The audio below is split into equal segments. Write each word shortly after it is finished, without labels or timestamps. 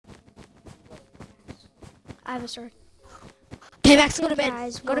I have a sword. Okay, Max, go to Hey bed.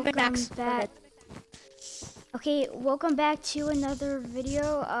 guys, Go to bed, Max. welcome back. Okay, welcome back to another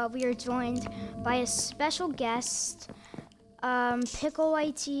video. We are joined by a special guest, Pickle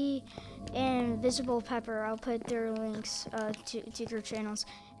IT and Visible Pepper. I'll put their links to their channels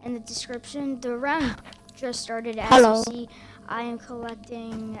in the description. The round just started. As Hello. you see, I am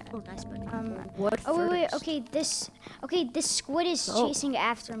collecting. Oh, nice, buddy. Oh wait. Okay, this squid is chasing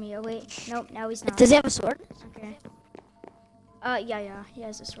after me. Oh wait, nope. Now he's not. Does he have a sword? Okay. Yeah, he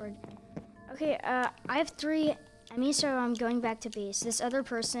has a sword. Okay, I have 3 enemies, so I'm going back to base. This other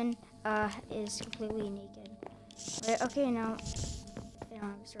person, is completely naked. Wait, okay, no. They don't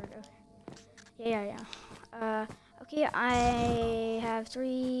have a sword, okay. Yeah. Okay, I have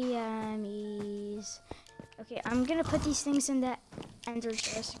 3 enemies. Okay, I'm gonna put these things in the ender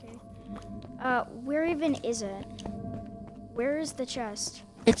chest, okay. Where even is it? Where is the chest?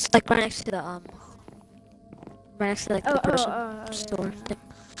 It's like right next to the right next to like the person store. Okay.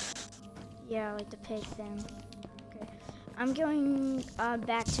 Yeah, like the pig thing. Okay, I'm going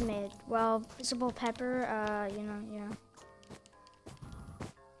back to mid. Well, Visible Pepper, yeah.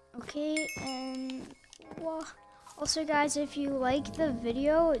 Okay, and well, also guys, if you like the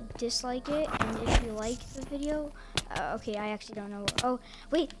video, dislike it, and if you like the video, okay, I actually don't know. Oh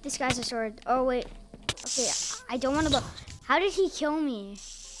wait, this guy's a sword. Oh wait, okay, I don't want to look. How did he kill me?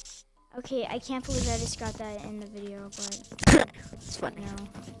 Okay, I can't believe I just got that in the video, but It's funny. no.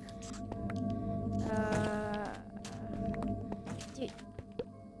 Dude,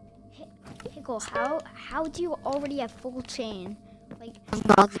 Pickle, how do you already have full chain? Like,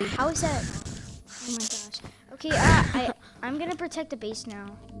 how is that? Oh my gosh. Okay, I'm gonna protect the base now.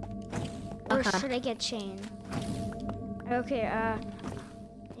 Or should I get chain? Okay,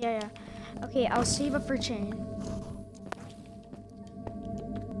 yeah. Okay, I'll save up for chain.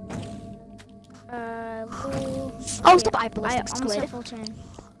 Oh, stop! I ballistic almost squid. have full chain.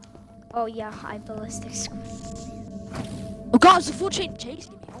 Oh yeah, I ballistic squid. Oh god, it's a full chain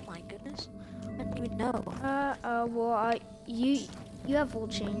chasing me. Oh my goodness. I didn't even know. Well, you have full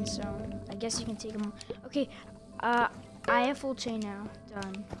chain, so I guess you can take them. Okay, I have full chain now.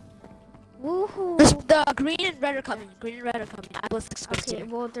 Done. Woohoo! The green and red are coming. Green and red are coming. I ballistic squid Okay, too.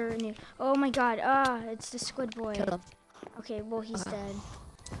 well they're new. Oh my god, it's the squid boy. Kill them. Okay, well he's dead.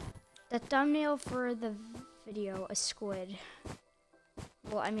 The thumbnail for the video, a squid.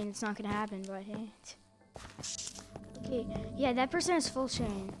 Well, I mean, it's not gonna happen, but hey. Okay, yeah, that person has full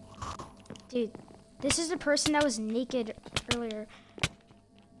chain. Dude, this is the person that was naked earlier.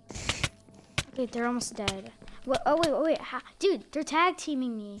 Okay, they're almost dead. What? Oh, wait. Dude, they're tag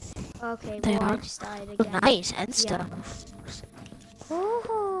teaming me. Okay, well, I just died again. Nice, and stuff.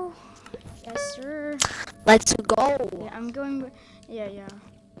 Oh, yes, sir. Let's go. Yeah, I'm going. Yeah.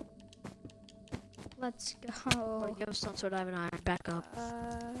 Let's go. Oh, you have some sort of an iron backup.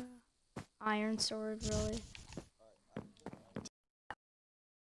 Iron sword, really.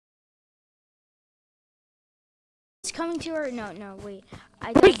 It's coming to our. No, wait.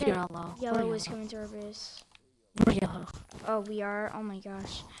 I thought that yellow was coming to our base. We're yellow. Oh, we are. Oh my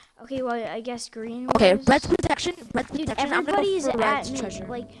gosh. Okay, well, I guess green. Okay, was... red protection. Dude, everybody's at mid. Treasure.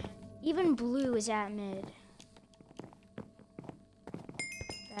 Like, even blue is at mid.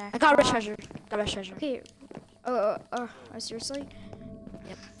 I got red treasure. Okay. Seriously?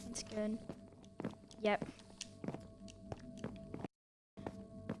 Yep. That's good. Yep.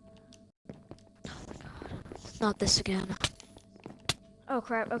 Not this again. Oh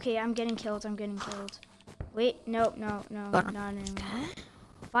crap. Okay, I'm getting killed. Wait, nope, no, not anymore. Okay.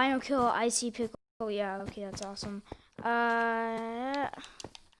 Final kill, I see Pickle. Oh yeah, okay, that's awesome.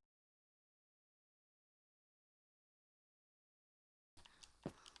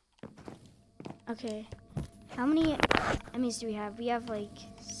 Okay. How many enemies do we have? We have like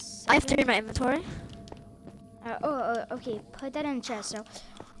 7. I have 3 in my inventory. Okay. Put that in the chest. So,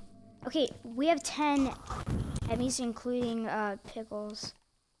 okay, we have 10 enemies, including Pickles.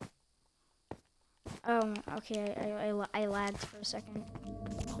 Oh, okay. I lagged for a second.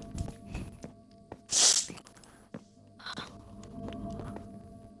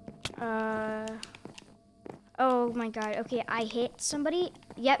 Oh my god. Okay, I hit somebody.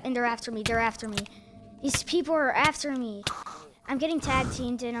 Yep, and they're after me. These people are after me. I'm getting tag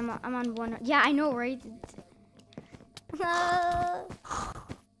teamed and I'm on one. Yeah, I know, right?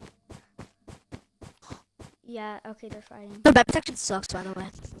 Yeah, okay, they're fighting. The bed protection sucks, by the way.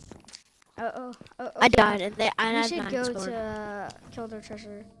 Oh. I died, and I should go to kill their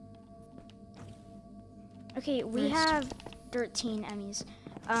treasure. Okay, we have 13 enemies.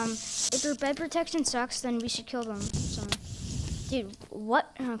 If their bed protection sucks, then we should kill them. So, dude,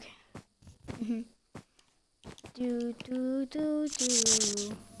 what? Okay. Do do do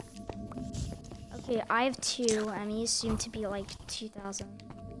do. Okay, I have 2 Emmys, soon to be like 2,000.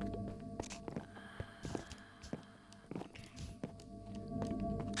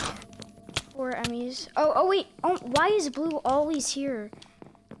 Four Emmys. Oh wait. Oh, why is Blue always here?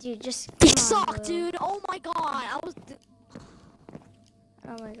 Dude, just They come on, suck, Blue. dude. Oh my god.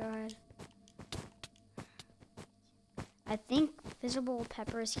 Oh my god. I think Visible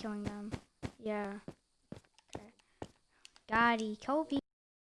Pepper is killing them. Yeah. Okay. Gotti, Kobe.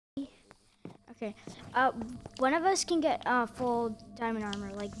 Okay. One of us can get full diamond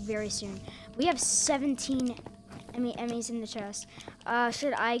armor like very soon. We have 17 Emmys in the chest.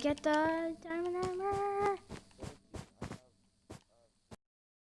 Should I get the diamond armor?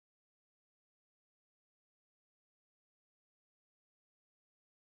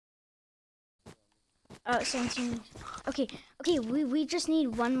 Oh, 17. Okay, we just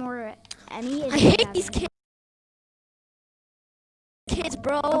need one more Emmy. I hate these kids,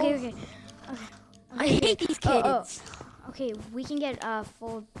 bro. Okay. I hate these kids. Okay, we can get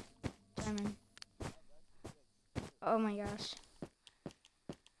full diamond. Oh my gosh.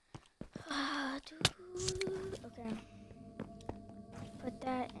 Okay. Put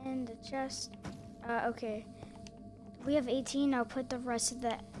that in the chest. Okay. We have 18. I'll put the rest of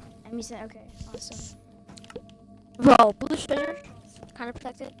the Emmys in. Okay, awesome. Bro, blue treasure, kind of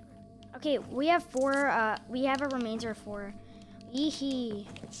protected. Okay, we have 4. We have a remainder of 4. Yee.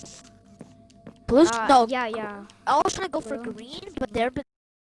 Blue? No. Yeah. I was trying to go for Blue. green, but they're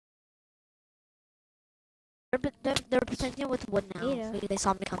protecting it with wood now. Ada. Maybe they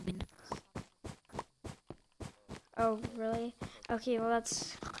saw me coming. Oh, really? Okay, well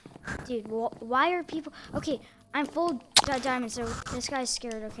that's... Dude, why are people... Okay, I'm full diamond, so this guy's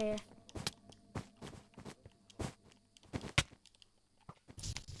scared, okay.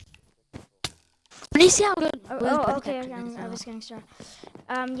 When you see how good... Okay, I was getting started.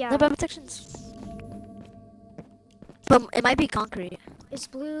 Yeah. No bad protections. But it might be concrete. It's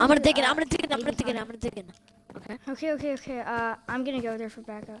blue. I'm gonna dig in. I'm gonna dig in. Okay. Okay. I'm gonna go there for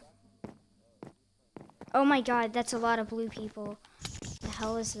backup. Oh my god, that's a lot of blue people. The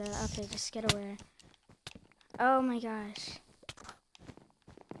hell is that? Okay, just get away. Oh my gosh.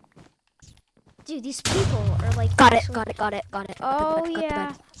 Dude, these people are like... Got it. Oh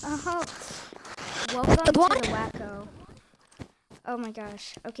yeah. Oh. Welcome to the wacko. Oh my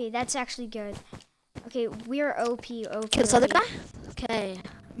gosh. Okay, that's actually good. Okay, we're OP. Kill this other guy? Okay.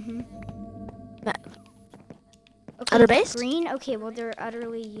 Okay, Other base? green? Okay, well they're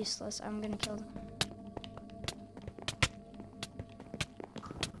utterly useless. I'm gonna kill them.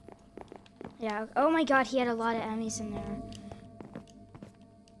 Yeah, oh my god, he had a lot of enemies in there.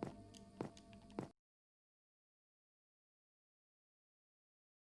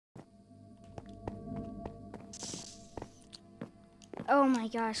 Oh my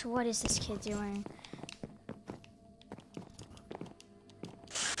gosh, what is this kid doing?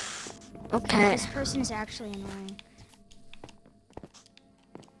 Okay. This person is actually annoying.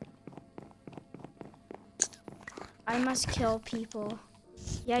 I must kill people.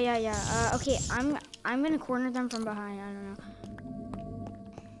 Yeah. Okay, I'm gonna corner them from behind. I don't know.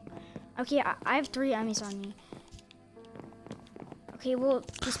 Okay, I have 3 enemies on me. Okay, well,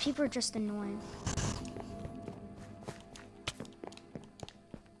 these people are just annoying.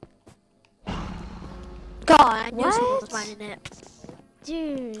 God, I knew someone was finding it.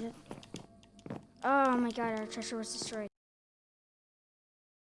 Dude. Oh my god, our treasure was destroyed.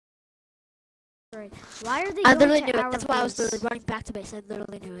 Why are they I going literally to knew it. our That's why I was base? literally running back to base. I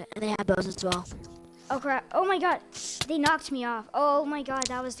literally knew it. And they had bows as well. Oh crap. Oh my god. They knocked me off. Oh my god,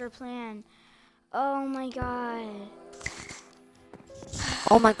 that was their plan. Oh my god.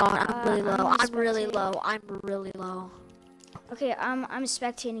 Oh my god, I'm really low. I'm I'm really low. Okay, I'm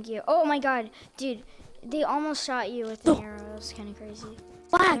spectating you. Oh my god, dude. They almost shot you with an arrow. That was kind of crazy.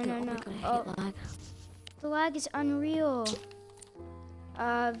 Lag! No. Oh my god, I hate lag. The lag is unreal.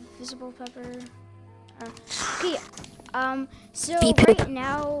 Visible pepper. Okay. So right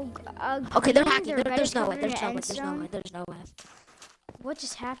now, Okay, they're green, hacking. they're There's no way. better There's covered no in way. There's no way. endstone. There's no way. What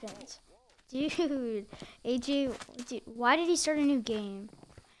just happened? Dude, AJ, why did he start a new game?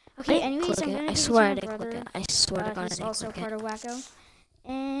 Okay, anyways, I'm gonna I give it to swear I my didn't brother. click it. I swear to God I He's didn't also click part it. of Wacko.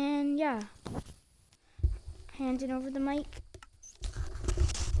 And yeah. Handing over the mic.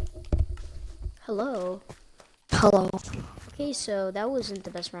 Hello. Hello. Okay, so that wasn't the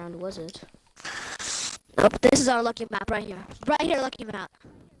best round, was it? Nope, this is our lucky map right here. Right here, lucky map.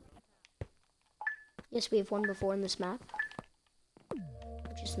 Yes, we have won before in this map,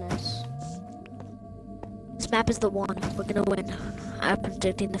 which is nice. This map is the one. We're gonna win. I'm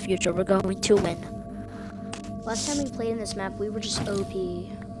predicting the future. We're going to win. Last time we played in this map, we were just OP.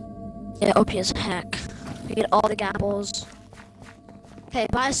 Yeah, OP as heck. We get all the gapples. Okay,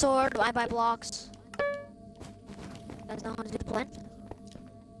 buy a sword, I buy blocks. You guys know how to do the plan?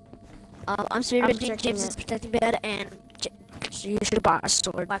 I'm Spirit, protecting James it. is protecting bed, and you should buy a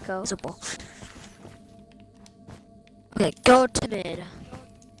sword. Wacko. Simple. Okay, go to mid.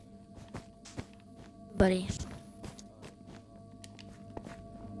 Buddy.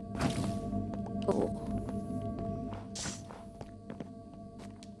 Oh.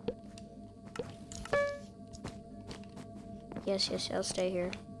 Yes, I'll stay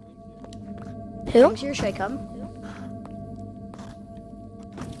here. Who? I'm here, should I come?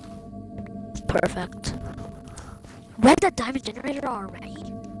 Perfect. Read that diamond generator already?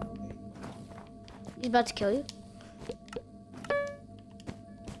 He's about to kill you.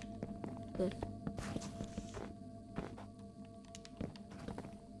 Good.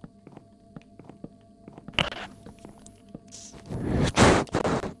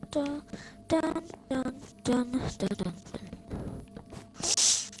 Dun, dun, dun, dun, dun, dun.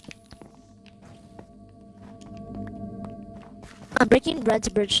 I'm breaking Red's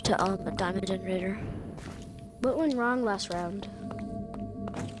bridge to a diamond generator. What went wrong last round?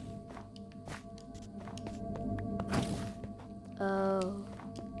 Oh.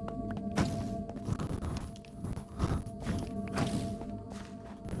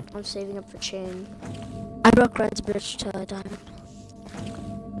 I'm saving up for chain. I broke Red's bridge to a diamond.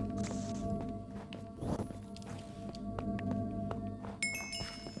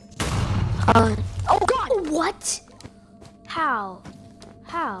 Oh god! What? How?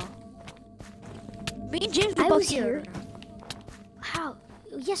 How? Me and James were I both was here. here. How?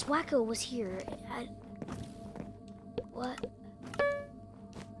 Yes, Wacko was here. What?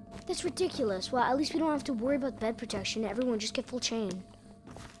 That's ridiculous. Well, at least we don't have to worry about bed protection. Everyone just get full chain.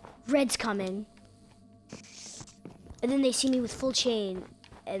 Red's coming. And then they see me with full chain.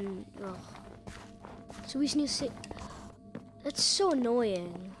 And, ugh. So we just need to sit. That's so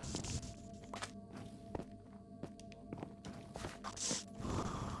annoying.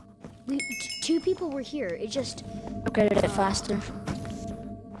 Two people were here. It just... Okay, did it faster.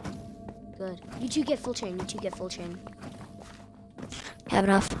 Good. You two get full chain. You two get full chain. Have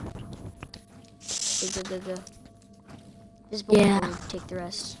enough. Go. Just Yeah. take the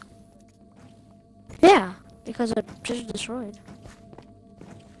rest. Yeah, because the bridge is destroyed.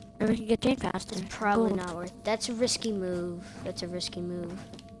 And we can get Jane faster. It's probably Boom. not worth. That's a risky move. That's a risky move.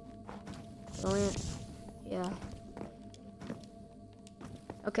 Going. Yeah.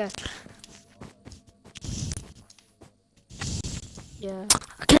 Okay. Yeah.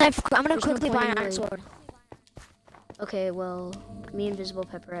 I'm gonna There's no quickly point buy in an iron worrying. sword. Okay. Well, me and Visible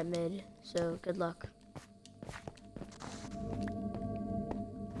Pepper at mid. So good luck.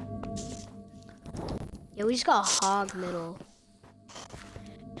 Yeah, we just got a hog middle.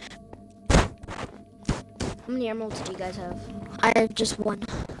 How many emeralds do you guys have? I have just one.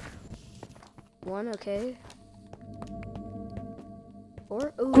 One, okay.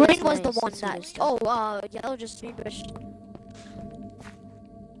 Four? Ooh, Green that's was the nice. one That's some that. good stuff. Oh, yellow just speed pushed.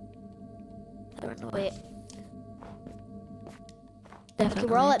 I don't know. Wait. Definitely. Okay,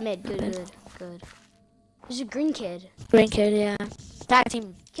 we're all at mid. Good. There's a green kid. Green kid, yeah. Tag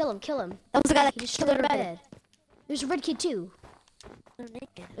team. Kill him. That was the guy that He just killed killed our our bed. bed. There's a red kid too. They're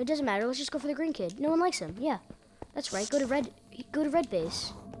naked. It doesn't matter. Let's just go for the green kid. No one likes him. Yeah, that's right. Go to red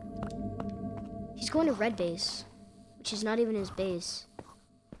base. He's going to red base, which is not even his base.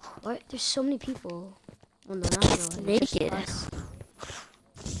 What? There's so many people. Well, no, not really. It's just Naked. us.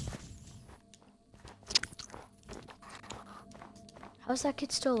 How's that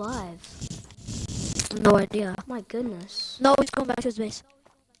kid still alive? No idea. My goodness. No, he's going back to his base.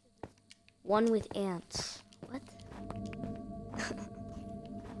 One with ants. What?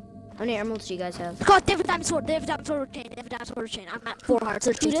 How many emeralds do you guys have? God, they have a diamond sword. They have a diamond sword chain. They have a diamond sword chain. I'm at 4 hearts.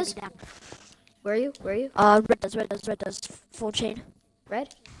 They're Who chasing does? me down. Where are you? Red does. Full chain.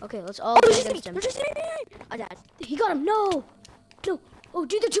 Red? Okay, let's all Oh, go they're against chasing him. me. They're chasing me. I died. He got him. No. Oh,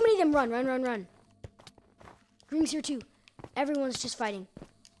 dude, there are too many of them. Run. Green's here too. Everyone's just fighting.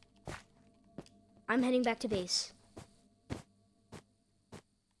 I'm heading back to base.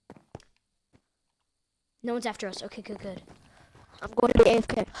 No one's after us. Okay, good. I'm going to be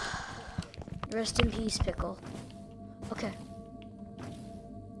AFK. Rest in peace, Pickle. Okay.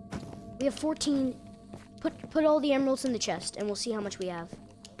 We have 14. Put all the emeralds in the chest, and we'll see how much we have.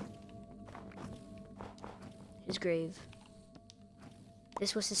 His grave.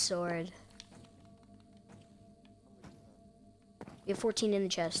 This was his sword. We have 14 in the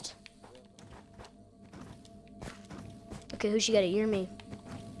chest. Okay, who should get it? You or me?